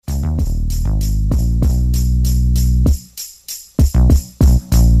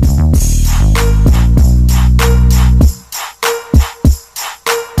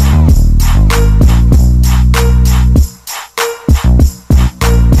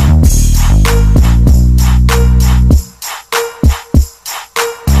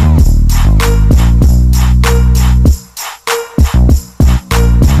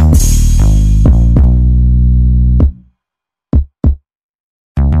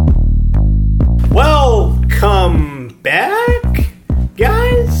back,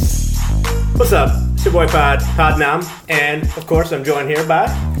 guys? What's up? It's your boy Podnam, and of course I'm joined here by...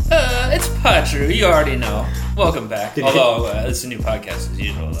 It's Patru, you already know. Welcome back. Although, it's a new podcast as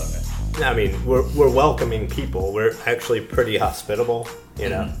usual, though. I mean, we're welcoming people. We're actually pretty hospitable, you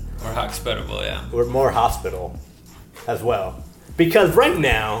know? We're hospitable, yeah. We're more hospital as well. Because right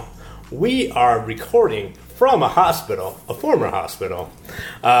now, we are recording from a hospital, a former hospital,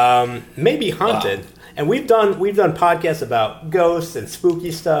 maybe haunted. Wow. And we've done podcasts about ghosts and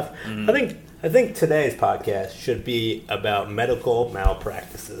spooky stuff. I think today's podcast should be about medical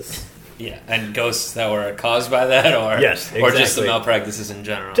malpractices. Yeah, and ghosts that were caused by that, or yes, exactly. Or just the malpractices in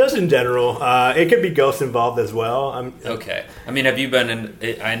general. Just in general, it could be ghosts involved as well. Okay, I mean, have you been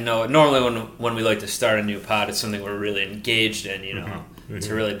in? I know normally when we like to start a new pod, it's something we're really engaged in, you know,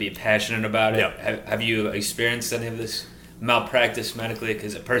 to really be passionate about it. Yep. Have you experienced any of this malpractice medically?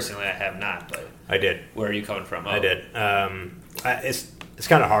 Because personally, I have not. But I did. Where are you coming from? I did. It's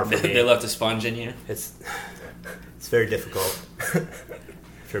kind of hard for me. They left a sponge in you? It's very difficult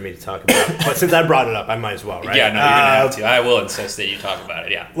for me to talk about. But since I brought it up, I might as well, right? Yeah, no, you're going to have to. I will insist that you talk about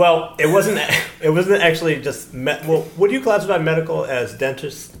it, yeah. Well, it wasn't actually just... would you classify medical as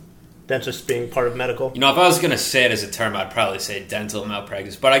dentist being part of medical? You know, if I was going to say it as a term, I'd probably say dental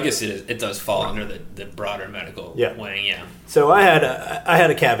malpractice. But I guess it does fall under the broader medical wing, yeah. So I had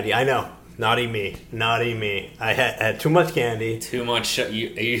a cavity, I know. Naughty me. I had too much candy. Too much.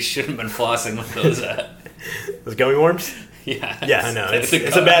 You shouldn't have been flossing with those. Those gummy worms? Yeah. Yeah, I know. It's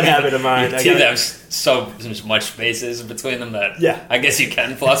a bad habit of mine. Your teeth have so much spaces between them that I guess you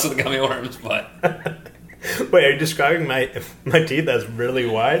can floss with gummy worms, but... Wait, are you describing my teeth as really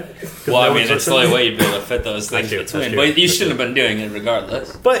wide? Well, I mean, it's the only way you'd be able to fit those things between. But you shouldn't have been doing it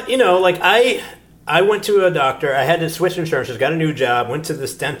regardless. But, you know, like I went to a doctor. I had to switch insurances, got a new job, went to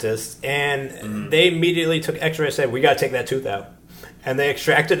this dentist, and they immediately took x-ray and said, we got to take that tooth out. And they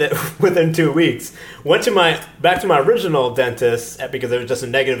extracted it within 2 weeks. Went to back to my original dentist because it was just a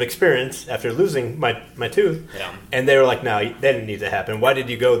negative experience after losing my tooth. Yeah. And they were like, no, that didn't need to happen. Why did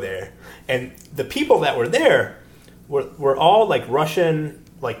you go there? And the people that were there were all like Russian,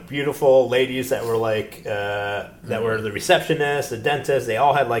 like beautiful ladies that were like that were the receptionists, the dentists. They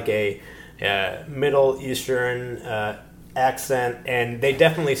all had like a Middle Eastern accent, and they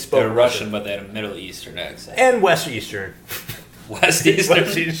definitely spoke. They were Russian, but they had a Middle Eastern accent and West Eastern. West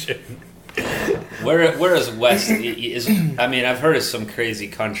Eastern. Where is West? I mean, I've heard of some crazy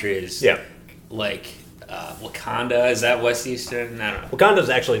countries. Yeah. Like Wakanda. Is that West Eastern? I don't know. Wakanda's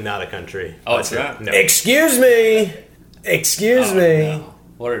actually not a country. Oh, it's not. No. Excuse me. No.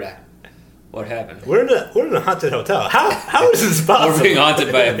 What happened? We're in a haunted hotel. How is this possible? We're being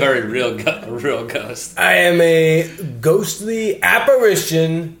haunted by a very real ghost. I am a ghostly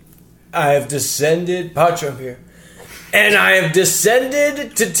apparition. I have descended. Patrum here. And I have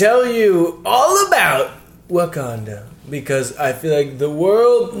descended to tell you all about Wakanda. Because I feel like the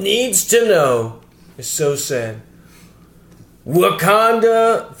world needs to know. It's so sad.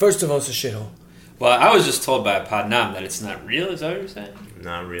 Wakanda, first of all, it's a shithole. Well, I was just told by Podnam that it's not real. Is that what you're saying?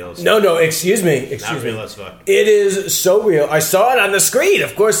 Not real. No, excuse me. Not real as fuck. It is so real. I saw it on the screen.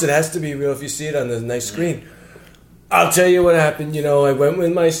 Of course, it has to be real if you see it on the nice screen. I'll tell you what happened. You know, I went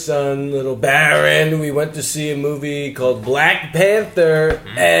with my son, little Baron. We went to see a movie called Black Panther,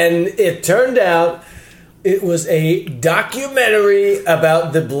 and it turned out it was a documentary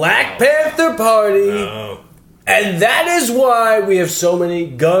about the Black Panther Party. Oh. And that is why we have so many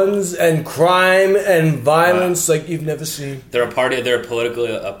guns and crime and violence like you've never seen. They're a party. They're a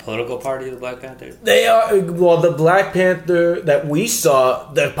political party, the Black Panther. They are. Well, the Black Panther that we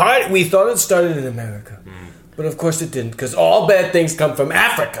saw, the party we thought it started in America, but of course it didn't, because all bad things come from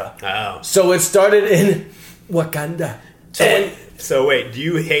Africa. Oh. So it started in Wakanda. So wait, do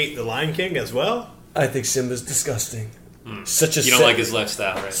you hate the Lion King as well? I think Simba's disgusting. You don't like his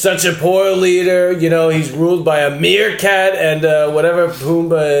lifestyle, right? Such a poor leader. You know, he's ruled by a meerkat and whatever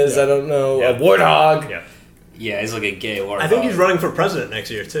Pumbaa is. I don't know. A warthog. Yeah, he's like a gay warthog. I think he's running for president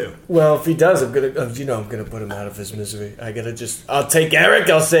next year too. Well, if he does, I'm gonna put him out of his misery. I'll take Eric.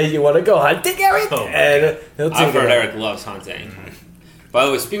 I'll say, you want to go hunting, Eric? And he'll take I've heard Eric loves hunting. By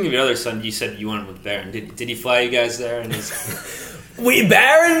the way, speaking of your other son, you said you went with Baron. Did he fly you guys there? And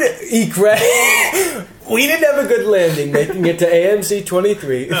Baron, we didn't have a good landing making it to AMC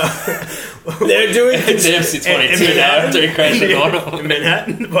 23. They're doing it's AMC 22 now after he crashed in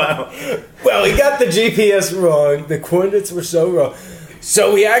Manhattan. Wow. Well, he got the GPS wrong. The coordinates were so wrong.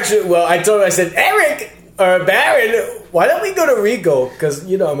 So I said, Eric or Baron, why don't we go to Regal? Because,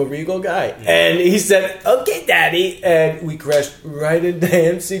 you know, I'm a Regal guy. And he said, okay, Daddy. And we crashed right into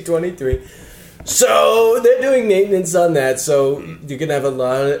AMC 23. So they're doing maintenance on that. So you're gonna have a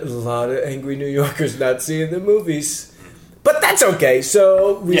lot of angry New Yorkers not seeing the movies, but that's okay.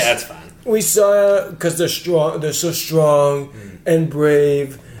 So that's fine. We saw because they're strong. They're so strong and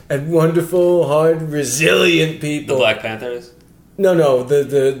brave and wonderful, hard, resilient people. The Black Panthers. No,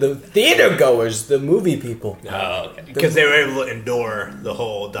 the theater goers, the movie people. Oh, okay. Because they were able to endure the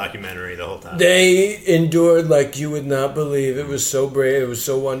whole documentary the whole time. They endured like you would not believe. It was so brave. It was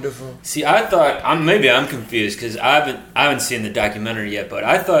so wonderful. See, I thought maybe I'm confused because I haven't seen the documentary yet, but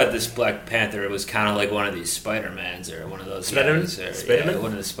I thought this Black Panther was kind of like one of these Spider-Mans or one of those guys, one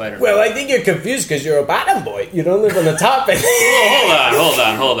of the Spider-Man. Well, I think you're confused because you're a bottom boy. You don't live on the top.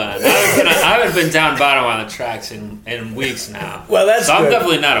 Hold on. I haven't been down bottom on the tracks in weeks now. Well, that's so good. I'm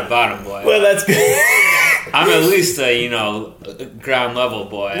definitely not a bottom boy. Well, that's good. I'm at least a ground level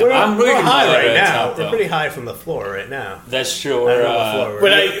boy. We're reading high right now. top, We're pretty high from the floor right now. That's true.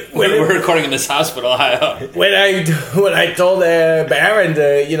 We're recording in this hospital high up. When I told Baron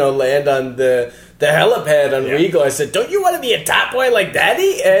to land on the helipad on Regal, I said, "Don't you want to be a top boy like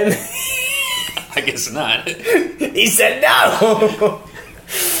Daddy?" And I guess not. He said no.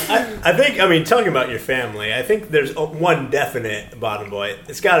 I think, talking about your family, I think there's one definite bottom boy.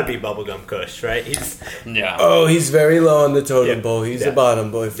 It's got to be Bubblegum Kush, right? He's very low on the totem pole. He's a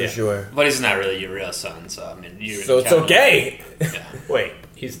bottom boy for sure. But he's not really your real son, so so it's okay. Wait,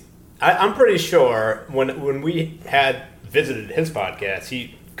 I'm pretty sure when we had visited his podcast,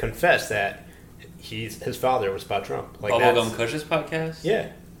 he confessed that his father was about Trump. Like Bubblegum Kush's podcast?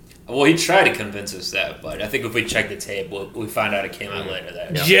 Yeah. Well, he tried to convince us that, but I think if we check the tape, we find out it came out later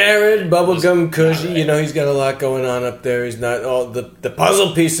that. Jared Bubblegum Kush, he's got a lot going on up there. He's not all the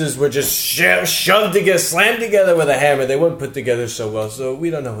puzzle pieces were just shoved together, slammed together with a hammer. They weren't put together so well, so we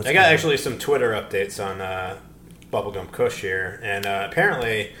don't know what's. I got actually some Twitter updates on Bubblegum Kush here, and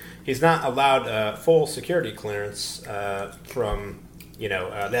apparently he's not allowed full security clearance from the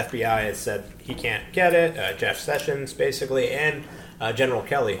FBI has said he can't get it. Jeff Sessions basically and. General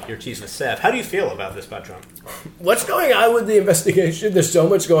Kelly, your chief of staff. How do you feel about this about Trump? What's going on with the investigation? There's so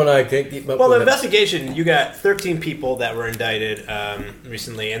much going on. I can't keep up with the investigation, you got 13 people that were indicted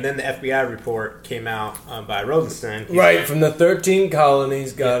recently, and then the FBI report came out by Rosenstein. From the 13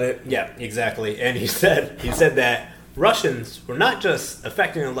 colonies, got it. Yeah, exactly. And he said that Russians were not just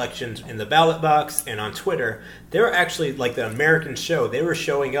affecting elections in the ballot box and on Twitter. They were actually, like the American show, they were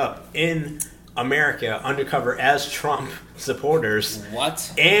showing up in America undercover as Trump supporters.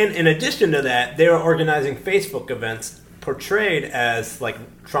 What? And in addition to that, they were organizing Facebook events portrayed as like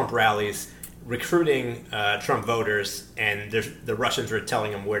Trump rallies, recruiting Trump voters, and the Russians were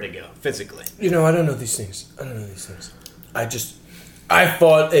telling them where to go physically. I don't know these things. I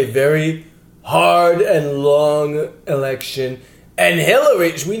fought a very hard and long election, and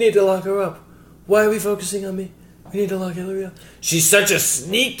Hillary, we need to lock her up. Why are we focusing on me? We need to lock Hillary up. She's such a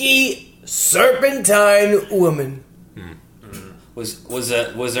sneaky serpentine woman. Was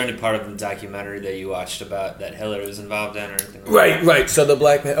there any part of the documentary that you watched about that Hillary was involved in or anything? Right. So the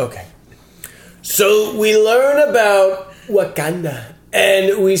Black Panther. Okay. So we learn about Wakanda,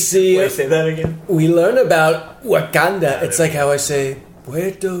 and we see. Wait, say that again. We learn about Wakanda. It's like how I say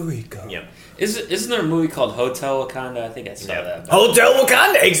Puerto Rico. Yep. Isn't there a movie called Hotel Wakanda? I think I saw that. Hotel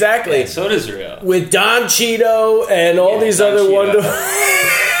Wakanda, exactly. Yeah, so it is real. With Don Cheeto and all these other wonderful.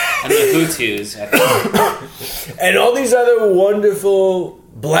 And the Hutus, I think. And all these other wonderful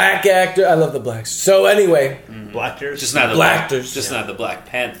black actors. I love the blacks. So anyway, Blackers, just not the Blackters, not the Black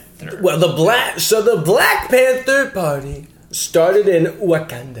Panther. Well, the Black Panther Party started in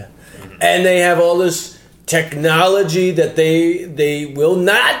Wakanda, and they have all this technology that they will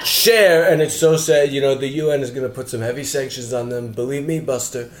not share, and it's so sad. The UN is going to put some heavy sanctions on them. Believe me,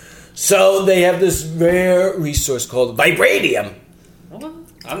 Buster. So they have this rare resource called vibranium.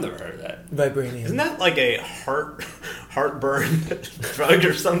 I've never heard of that. Vibranium. Isn't that like a heartburn drug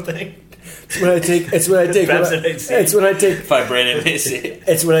or something? It's what I take. It's what I take. It's when I take Vibranium AC.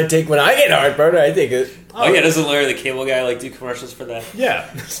 It's what I take when I get heartburn. I take it. Oh yeah, doesn't Larry the Cable Guy do commercials for that?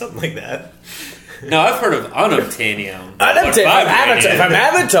 Yeah, something like that. No, I've heard of unobtainium. From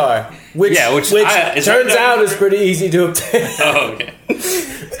Avatar, which turns out is pretty easy to obtain. Oh, okay.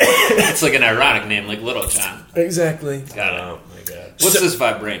 It's like an ironic name, like Little John. Exactly. Got it. Oh my god. What's this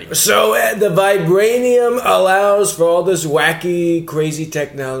vibranium? So the vibranium allows for all this wacky, crazy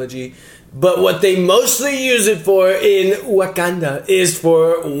technology. But what they mostly use it for in Wakanda is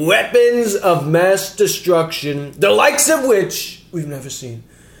for weapons of mass destruction, the likes of which we've never seen.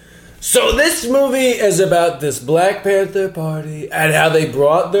 So this movie is about this Black Panther Party and how they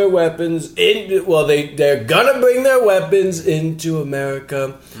brought their weapons in. Well, they're gonna bring their weapons into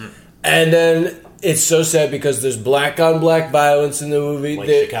America, And then it's so sad because there's black on black violence in the movie. Like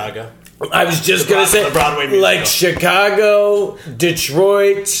Chicago. I was just going to say, Broadway musical. like Chicago,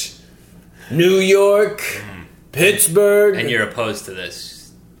 Detroit, New York, Pittsburgh. And you're opposed to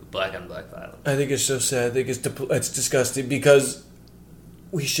this black on black violence. I think it's so sad. I think it's disgusting because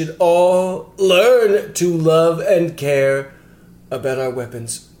we should all learn to love and care about our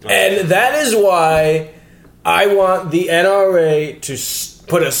weapons. And that is why I want the NRA to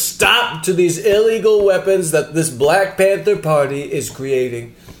put a stop to these illegal weapons that this Black Panther Party is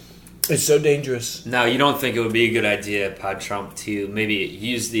creating. It's so dangerous. Now, you don't think it would be a good idea, Pod Trump, to maybe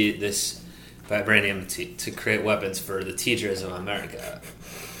use this vibranium to create weapons for the teachers of America?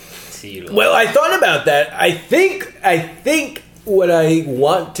 Well, I thought about that. I think what I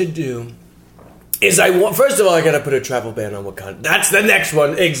want to do is first of all, I got to put a travel ban on Wakanda. That's the next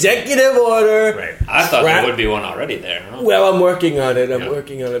one. Executive order. Right. I thought there would be one already there. Huh? Well, I'm working on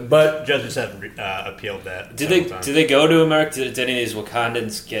it. But judges have appealed that. Did they go to America? Did any of these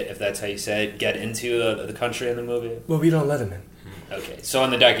Wakandans get, if that's how you say it, get into the country in the movie? Well, we don't let them in. Okay, so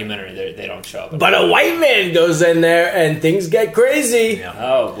in the documentary, they don't show up. But a white man goes in there and things get crazy. Yeah.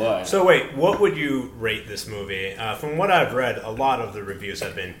 Oh, boy. So wait, what would you rate this movie? From what I've read, a lot of the reviews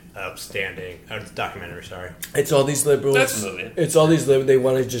have been outstanding. Documentary, sorry. It's all these liberals. That's a movie. It's all these liberals. They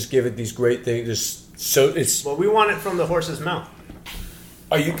want to just give it these great things. Well, we want it from the horse's mouth.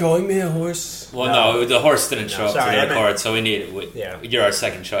 Are you calling me a horse? Well, no, the horse didn't show up to the record, so we need it. Yeah. You're our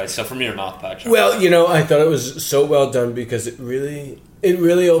second choice. So from your mouth, Patrick. Well, I thought it was so well done because it really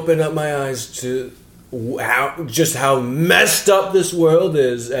opened up my eyes to how messed up this world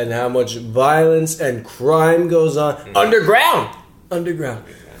is and how much violence and crime goes on underground.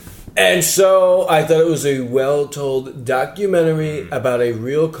 And so I thought it was a well-told documentary about a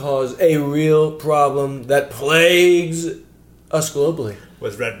real cause, a real problem that plagues us globally.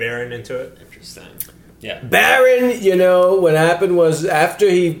 Was Red Baron into it? Interesting. Yeah. Baron, what happened was after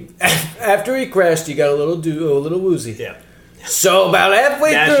he crashed, he got a little woozy. Yeah. So about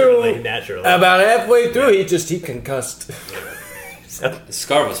halfway through, he concussed. The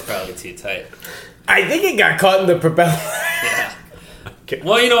scarf was probably too tight. I think it got caught in the propeller. Yeah. Okay.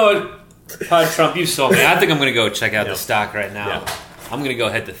 Well, you know what, Pod Trump, you sold me. I think I'm going to go check out the stock right now. Yeah. I'm going to go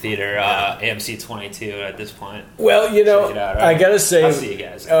hit the theater, AMC 22 at this point. Well, out, right? I got to say... I'll see you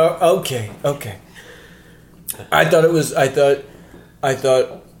guys. Okay. I thought it was a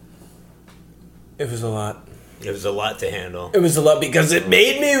lot. It was a lot to handle. It was a lot because it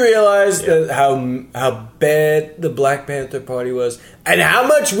made me realize that how bad the Black Panther Party was and how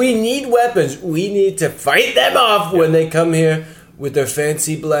much we need weapons. We need to fight them off when they come here with their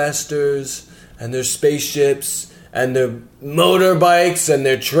fancy blasters and their spaceships and their motorbikes and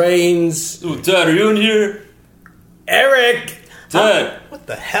their trains. Oh, Dad, are you in here? Eric! Dad! What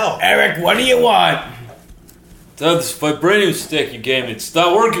the hell? Eric, what do you want? Dad, this vibranium stick you gave me, it's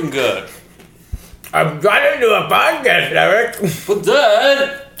not working good. I'm trying to do a podcast, Eric. But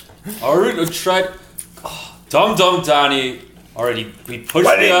Dad, I already tried. Dumb Donnie already he pushed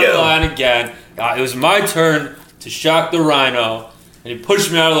me out of the line again. It was my turn to shock the rhino, and he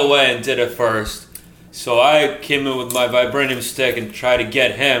pushed me out of the way and did it first. So I came in with my vibranium stick and tried to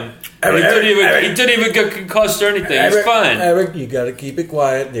get him. He didn't even get concussed or anything. He's fine. Eric, you gotta keep it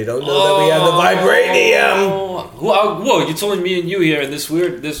quiet. They don't know that we have the vibranium. Whoa, you're telling me and you here and this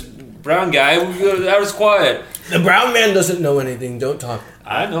brown guy, that was quiet. The brown man doesn't know anything. Don't talk.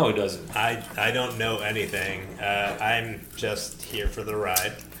 I know he doesn't. I don't know anything. I'm just here for the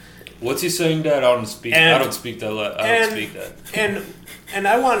ride. What's he saying, Dad? I don't speak that. And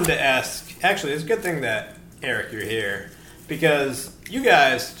I wanted to ask. Actually, it's a good thing that Eric, you're here because you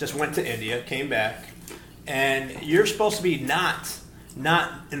guys just went to India, came back, and you're supposed to be not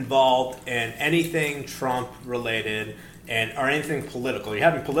involved in anything Trump related. Or anything political. You're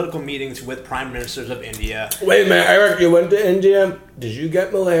having political meetings with prime ministers of India. Wait a minute, Eric, you went to India? Did you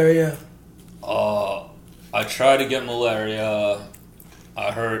get malaria? I tried to get malaria.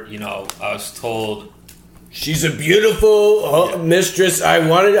 I heard, I was told... She's a beautiful mistress. I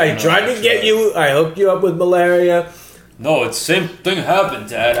tried to get you. I hooked you up with malaria. No, it's the same thing happened,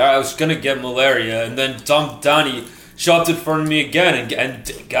 Dad. I was going to get malaria, and then Donnie shoved it in front of me again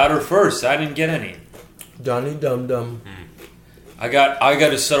and got her first. I didn't get any. Donnie Dum Dum. I got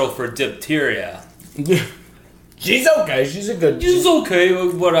to settle for diphtheria. She's okay. She's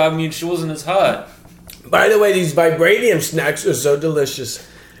okay, but I mean, she wasn't as hot. By the way, these vibranium snacks are so delicious.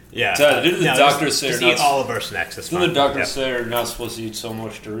 Yeah. Didn't the doctor say just eat all of our snacks? Didn't the doctor say you're not supposed to eat so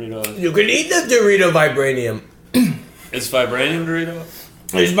much Doritos? You can eat the Dorito vibranium. It's vibranium Dorito?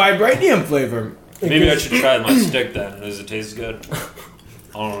 It's vibranium flavor. Maybe I should try my stick then. Does it taste good?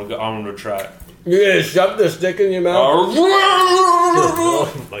 I'm gonna try it. You're gonna shove the stick in your mouth?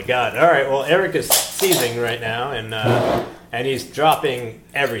 Oh my god! All right. Well, Eric is seizing right now, and he's dropping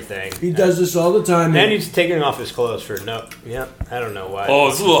everything. He does this all the time. And he's taking off his clothes for no. Yeah, I don't know why. Oh,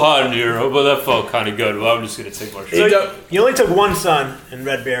 it's a little hot in here, but that felt kind of good. Well, I'm just gonna take my shirt. So you only took one son in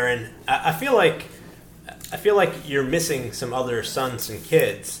Red Baron. I feel like you're missing some other sons and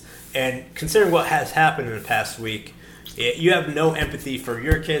kids. And considering what has happened in the past week, you have no empathy for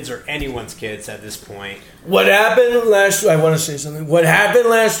your kids or anyone's kids at this point. What happened last week, I want to say something. What happened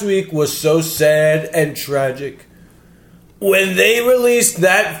last week was so sad and tragic. When they released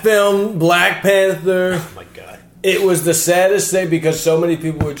that film, Black Panther, Oh my god. it was the saddest thing because so many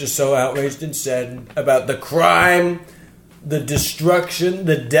people were just so outraged and saddened about the crime, the destruction,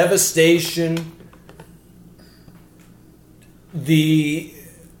 the devastation,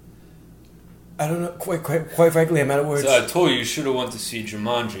 I don't know, quite frankly, I'm out of words. So I told you should have went to see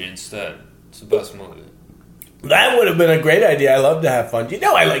Jumanji instead. It's the best movie. That would have been a great idea. I love to have fun. You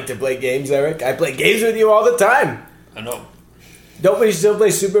know I like to play games, Eric. I play games with you all the time. I know. Don't we still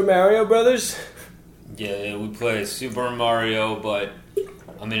play Super Mario Brothers? Yeah, we play Super Mario, but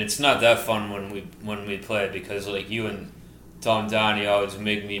I mean it's not that fun when we play because like you and Tom Donnie always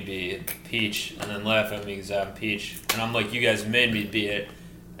make me be Peach and then laugh at me because I'm Peach, and I'm like, you guys made me be it,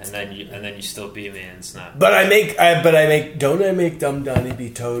 and then you still beat me, and it's not. Don't I make Dumb Donnie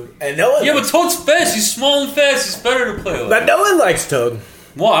be Toad? And no one. Yeah, but Toad's fast. He's small and fast. He's better to play with. But no one likes Toad.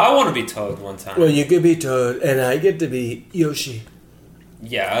 Well, I want to be Toad one time. Well, you could be Toad, and I get to be Yoshi.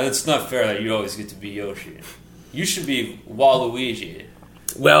 Yeah, it's not fair that you always get to be Yoshi. You should be Waluigi.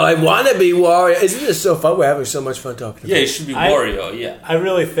 Well, I want to be Wario. Isn't this so fun? We're having so much fun talking. Yeah, you should be Wario. Yeah. I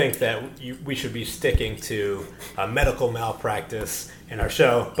really think that we should be sticking to medical malpractice in our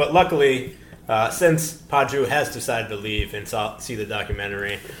show. But luckily, since Padru has decided to leave and see the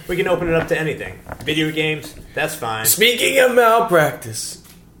documentary, we can open it up to anything. Video games, that's fine. Speaking of malpractice,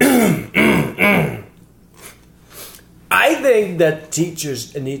 I think that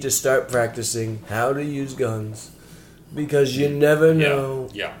teachers need to start practicing how to use guns. Because you never know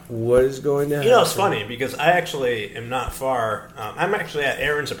what is going to happen. You know, it's funny because I actually am not far. I'm actually at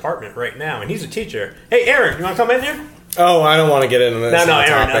Aaron's apartment right now, and he's a teacher. Hey, Aaron, you want to come in here? Oh, I don't want to get into this. No,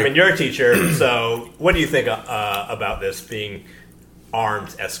 Aaron, I mean, you're a teacher, so what do you think about this, being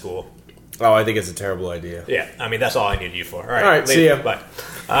armed at school? Oh, I think it's a terrible idea. Yeah, I mean, that's all I need you for. All right, see ya. Bye.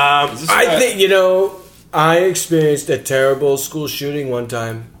 I think, I experienced a terrible school shooting one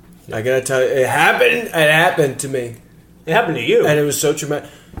time. I gotta tell you, it happened to me. It happened to you. And it was so traumatic.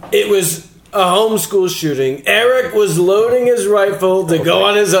 It was a homeschool shooting. Eric was loading his rifle to go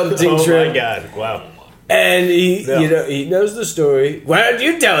on his hunting trip. Oh my god, wow. And he knows the story. Why don't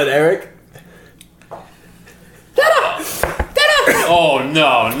you tell it, Eric? Oh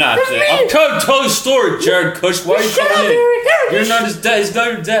no, not that. I'm trying to tell the story, Jared Kush. Why are you coming in? You're not his dad. He's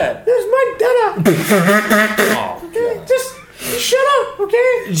not your dad. There's my dad. Oh, Okay, just shut up,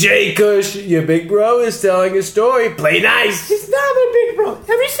 okay? Jay Kush, your big bro, is telling a story. Play nice. He's not my big bro. Have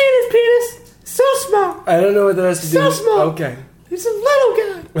you seen his penis? So small. I don't know what that has to do So with. small. Okay. He's a little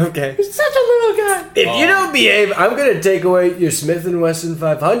guy. Okay. He's such a little guy. If you don't behave, I'm going to take away your Smith & Wesson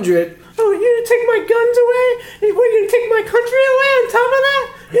 500. Oh, you're gonna take my guns away? And what, you're gonna take my country away on top of that?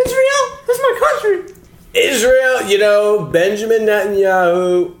 Israel? That's my country. Israel, Benjamin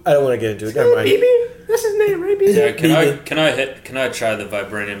Netanyahu. I don't want to get into it. Never mind. Bibi? That's his name, right? Bibi? Yeah, can I try the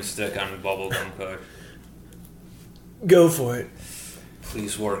vibranium stick on the bubblegum card? Go for it.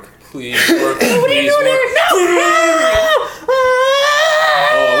 Please work. Please work. What are you doing here? No!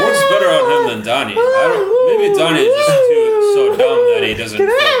 Oh, it works better on him than Donnie. Maybe Donnie is just so dumb that he doesn't. Can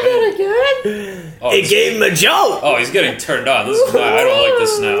I have it again? Oh, It gave him a joke. Oh, he's getting turned on. This is not. I don't like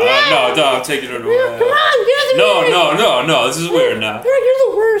this now. No, I'm taking it away. Come on, get it. No. This is weird now.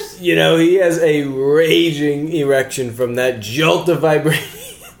 You're the worst. He has a raging erection from that jolt of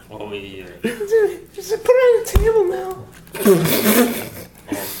vibration. Oh yeah. Just put it on the table now.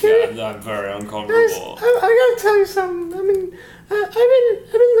 Oh god, I'm very Guys, uncomfortable. I gotta tell you something. I mean, I've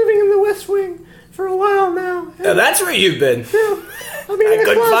been living in the West Wing for a while now. Now that's where you've been. I mean, I in the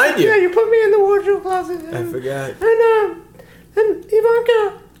couldn't closet. find you. Yeah, you put me in the wardrobe closet. I forgot. And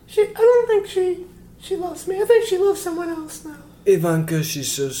Ivanka, I don't think she loves me. I think she loves someone else now. Ivanka,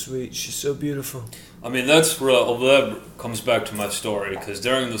 she's so sweet. She's so beautiful. I mean, that comes back to my story because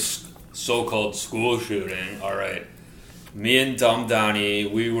during the so-called school shooting, all right, me and Dumb Donnie,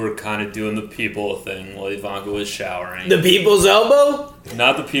 we were kind of doing the people thing while Ivanka was showering. The people's elbow?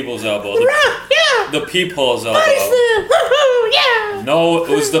 Not the people's elbow. Yeah. The peephole's elbow. Yeah. No, it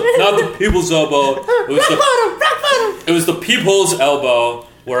was not the people's elbow. It was Rock bottom. it It was the peephole's elbow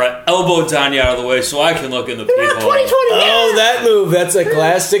where I elbowed Donnie out of the way so I can look in the peephole. Oh, that move. That's a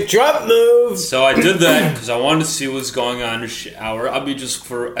classic Trump move. So I did that because I wanted to see what was going on in the shower. I'll be just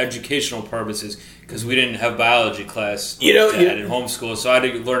for educational purposes because we didn't have biology class in homeschool, so I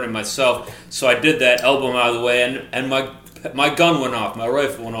had to learn it myself. So I did that, elbow him out of the way, and my gun went off, my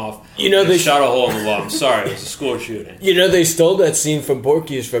rifle went off. They shot a hole in the wall. I'm sorry, it was a school shooting. They stole that scene from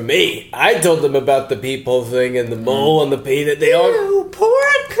Porky's from me. I told them about the peephole thing and the mole and the peanut. They all...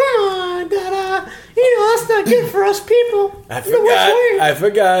 Pork, come on, Dada. That's not good for us people. I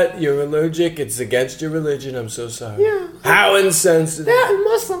forgot. You're allergic. It's against your religion. I'm so sorry. Yeah. How insensitive. That and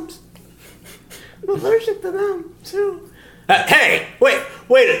Muslims. I'm allergic to them, too. Hey,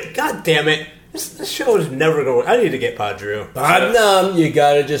 wait. God damn it. This show is never going to... I need to get Pod Drew. Podnum, you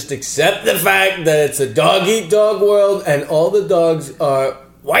gotta just accept the fact that it's a dog-eat-dog world and all the dogs are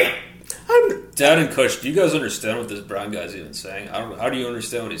white. Dad and Kush, do you guys understand what this brown guy's even saying? How do you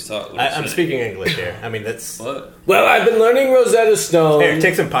understand what he's talking about? I'm speaking English here. I mean, that's... What? Well, I've been learning Rosetta Stone. Here,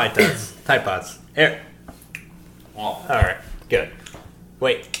 take some Tide Pods. Here. Oh. Alright, good.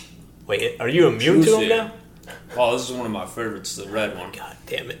 Wait, are you immune to them now? Oh, this is one of my favorites, the red one. God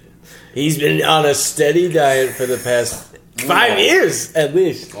damn it. He's been on a steady diet for the past 5 years, at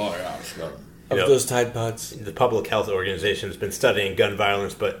least. Oh, yeah, it's good. Of those Tide Pods. The Public Health Organization has been studying gun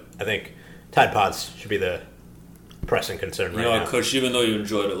violence, but I think Tide Pods should be the pressing concern right now. You know what, Kush, even though you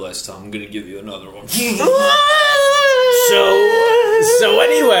enjoyed it last time, I'm going to give you another one. So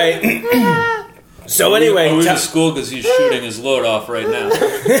anyway... Are we in school because he's shooting his load off right now? Gotta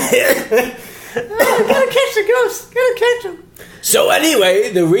catch the ghost. Gotta catch him. So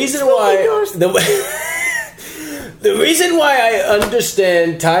anyway, the reason why... The reason why I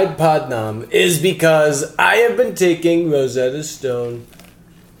understand Tide Podnam is because I have been taking Rosetta Stone,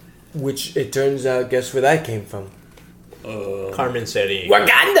 which it turns out, guess where that came from? Carmen City.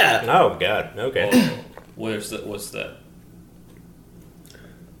 Wakanda! Oh, God. Okay. What's that?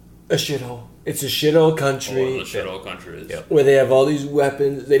 A shithole. It's a shithole country. The shithole country is. Yep. Where they have all these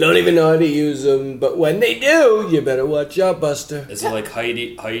weapons. They don't even know how to use them. But when they do, you better watch out, Buster. Is it like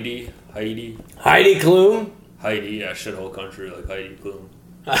Heidi? Heidi Klum? Heidi, yeah, shithole country, like Heidi Klum.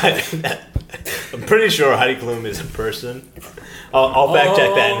 I'm pretty sure Heidi Klum is a person. I'll fact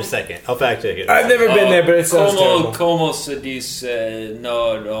check that in a second. I'll fact check it. I've never been there, but it sounds terrible. Como se dice,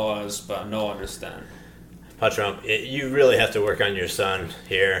 no understand. Trump, you really have to work on your son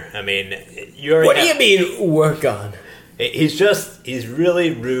here. I mean, you already... What do you mean, work on? He's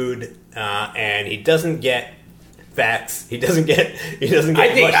really rude, and he doesn't get facts. He doesn't get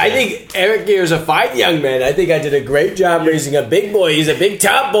I think Eric here is a fine young man. I think I did a great job raising a big boy. He's a big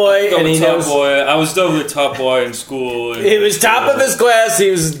top boy, and he knows. I was definitely top boy in school. He was top of his class. He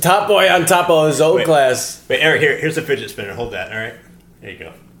was top boy on top of his own class. Wait, Eric, here's a fidget spinner. Hold that. All right, there you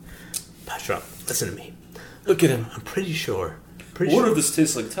go. Trump, listen to me. Look at him. I'm pretty sure. What if this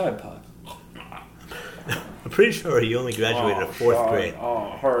tastes like Tide Pod? I'm pretty sure he only graduated in 4th grade.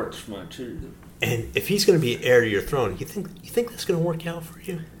 Oh, hurts my teeth. And if he's going to be heir to your throne, you think that's going to work out for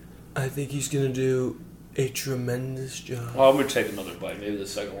you? I think he's going to do a tremendous job. Well, I'm going to take another bite. Maybe the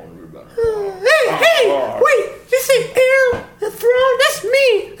second one will be better. Wait! You say heir the throne? That's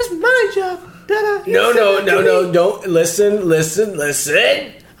me. That's my job. No! Don't listen.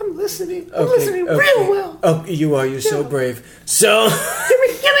 I'm listening. I'm listening real well. Oh, you are. You're so brave. So give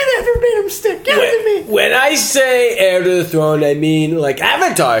me that verbatim stick. Give it to me. When I say heir to the throne, I mean like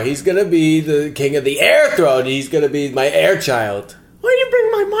Avatar. He's gonna be the king of the air throne. He's gonna be my heir child. Why do you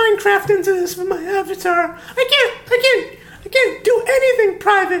bring my Minecraft into this with my Avatar? I can't do anything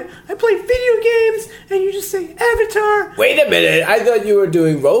private. I play video games, and you just say Avatar. Wait a minute. I thought you were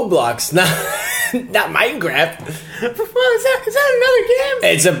doing Roblox, not Minecraft. Well, is that another game?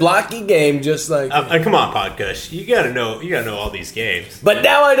 It's a blocky game, just like. Come on, Podcush. You gotta know all these games. But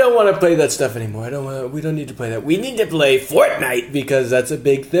now I don't want to play that stuff anymore. We don't need to play that. We need to play Fortnite because that's a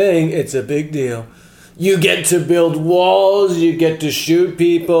big thing. It's a big deal. You get to build walls. You get to shoot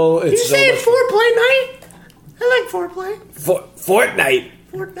people. It's you say foreplay night? I like foreplay. Fortnite.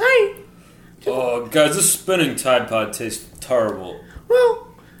 Oh, guys, this spinning Tide Pod tastes terrible. Well,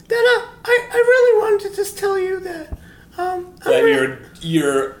 then I really wanted to just tell you that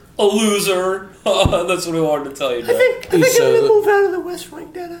you're a loser. That's what we wanted to tell you. Dad. I think I'm gonna move out of the West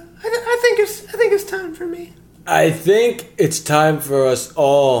Wing, Dada. I think it's time for me. I think it's time for us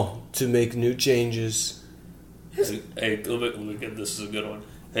all to make new changes. Hey, let me get this. Is a good one.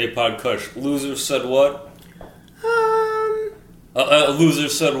 Hey, Podcush, loser said what? Loser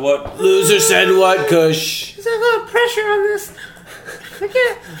said what? Loser said what, Kush? There's a lot of pressure on this. I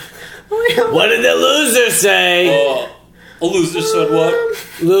can't. What did the loser say? A loser said what?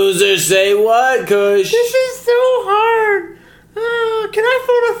 Losers say what, Kush? This is so hard. Can I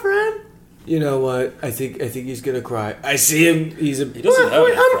phone a friend? You know what? I think he's gonna cry. I see him. He doesn't have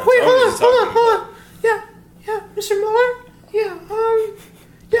any friends. Hold on. Yeah, Mr. Muller? Yeah,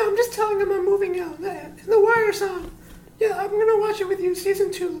 I'm just telling him I'm moving out. The Wire's on. Yeah, I'm gonna watch it with you,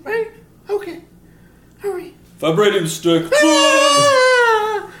 season 2, right? Okay. Hurry. Vibrating stick.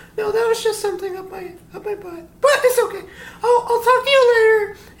 No, that was just something up my butt. But it's okay. I'll talk to you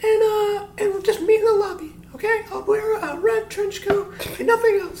later, and we'll just meet in the lobby. Okay? I'll wear a red trench coat and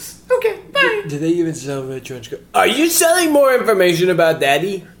nothing else. Okay, bye. Do they even sell red trench coat? Are you selling more information about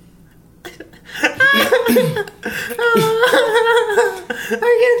Daddy?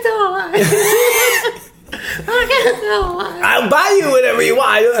 I can't tell why. I'll buy you whatever you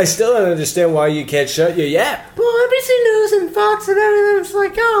want. I still don't understand why you can't shut your yap. Well, NBC News and Fox and everything was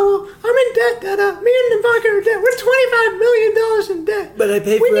like, oh, well, I'm in debt, Dada. Me and Ivanka are in debt. We're $25 million in debt. But I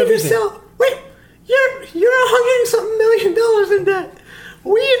paid for everything. We need everything. to sell. Wait, you're $100-something million in debt.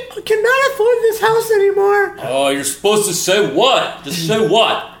 We cannot afford this house anymore. Oh, you're supposed to say what? Just say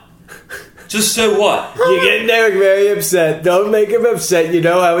what? Just say what? You're getting Eric very upset. Don't make him upset. You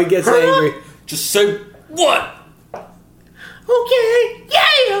know how he gets angry. Just say what? Okay,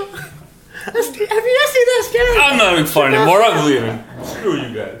 yeah. Have you guys seen that scary? I'm not having fun anymore. I'm leaving. Screw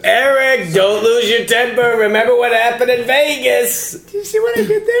you guys. Eric, don't lose your temper. Remember what happened in Vegas. Do you see what I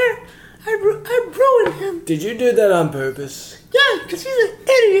did there? I ruined him. Did you do that on purpose? Yeah, because he's an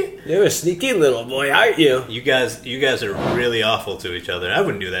idiot. You're a sneaky little boy, aren't you? You guys are really awful to each other. I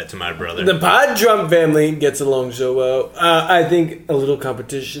wouldn't do that to my brother. The Pod Trump family gets along so well. I think a little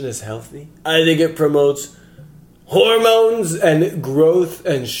competition is healthy. I think it promotes hormones and growth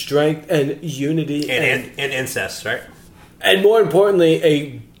and strength and unity and incest, right? And more importantly,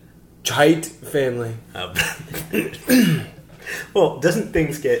 a tight family. Well, doesn't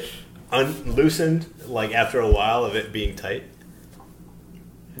things get unloosened like after a while of it being tight?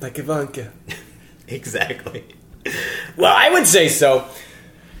 Like Ivanka. Exactly. Well, I would say so.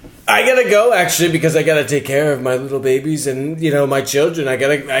 I gotta go actually because I gotta take care of my little babies and my children. I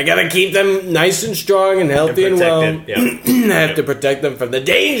gotta keep them nice and strong and healthy and well. Yeah. I have to protect them from the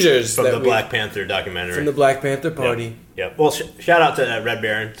dangers from the Black Panther documentary. From the Black Panther party. Yep. Well, shout out to Red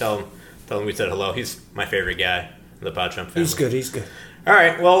Baron. Tell him we said hello. He's my favorite guy in the Pod Trump family. He's good. All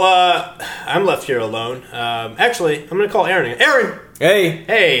right. Well, I'm left here alone. Actually, I'm going to call Aaron. Aaron.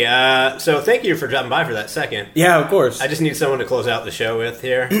 Hey. So thank you for dropping by for that second. Yeah, of course. I just need someone to close out the show with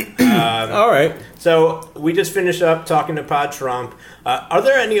here. All right. So we just finished up talking to Pod Trump. Are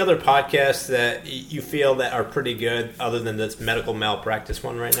there any other podcasts that you feel that are pretty good other than this medical malpractice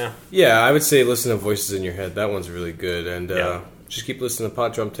one right now? Yeah, I would say listen to Voices in Your Head. That one's really good. And just keep listening to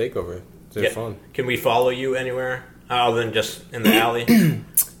Pod Trump Takeover. They're fun. Can we follow you anywhere other than just in the alley?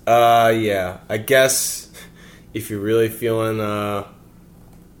 Yeah. I guess if you're really feeling,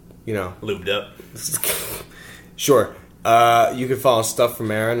 lubed up. Sure. You can follow Stuff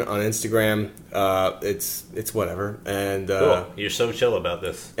from Aaron on Instagram. It's whatever. And cool. You're so chill about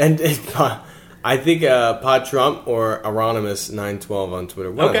this. And I think Pod Trump or Anonymous 912 on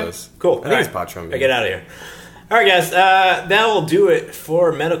Twitter. One of those. Cool. I think it's Pod Trump. I get out of here. All right, guys. That will do it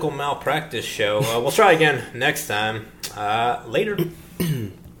for Medical Malpractice Show. We'll try again next time. Later.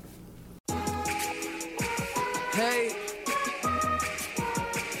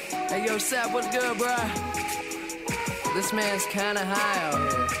 Hey, yo, Sap, what's good, bruh? This man's kinda high out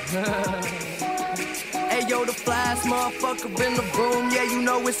here. Hey, yo, the flyest motherfucker in the room, yeah, you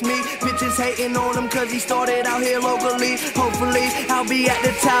know it's me. Bitches hating on him cause he started out here locally. Hopefully, I'll be at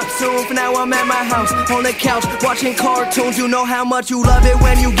the top soon. For now, I'm at my house, on the couch, watching cartoons. You know how much you love it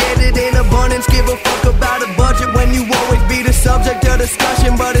when you get it in abundance. Give a fuck about a budget when you always be the subject of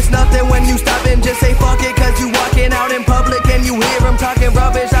discussion. But it's nothing when you stop and just say fuck it. Cause you walking out in public and you hear him talking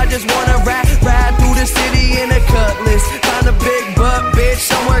rubbish. I just wanna ride through the city in a cutlass. Find a big butt, bitch,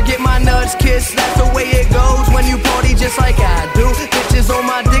 somewhere get my nuts kissed. That's the way it goes when you party just like I do. Bitches on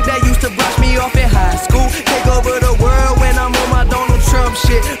my dick that used to brush me off in high school. Take over the world when I'm on my Donald Trump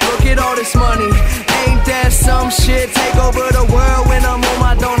shit. Look at all this money, ain't that some shit? Take over the world when I'm on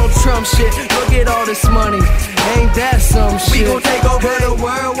my Donald Trump shit. Look at all this money, ain't that some shit? We gon' take over the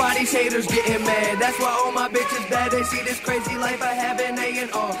world while these haters getting mad. That's why all my bitches bad. They see this crazy life I have in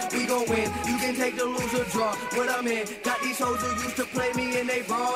A&R. We gon' win, you can take the loser draw. What I'm in, got these hoes who used to play me in they bra.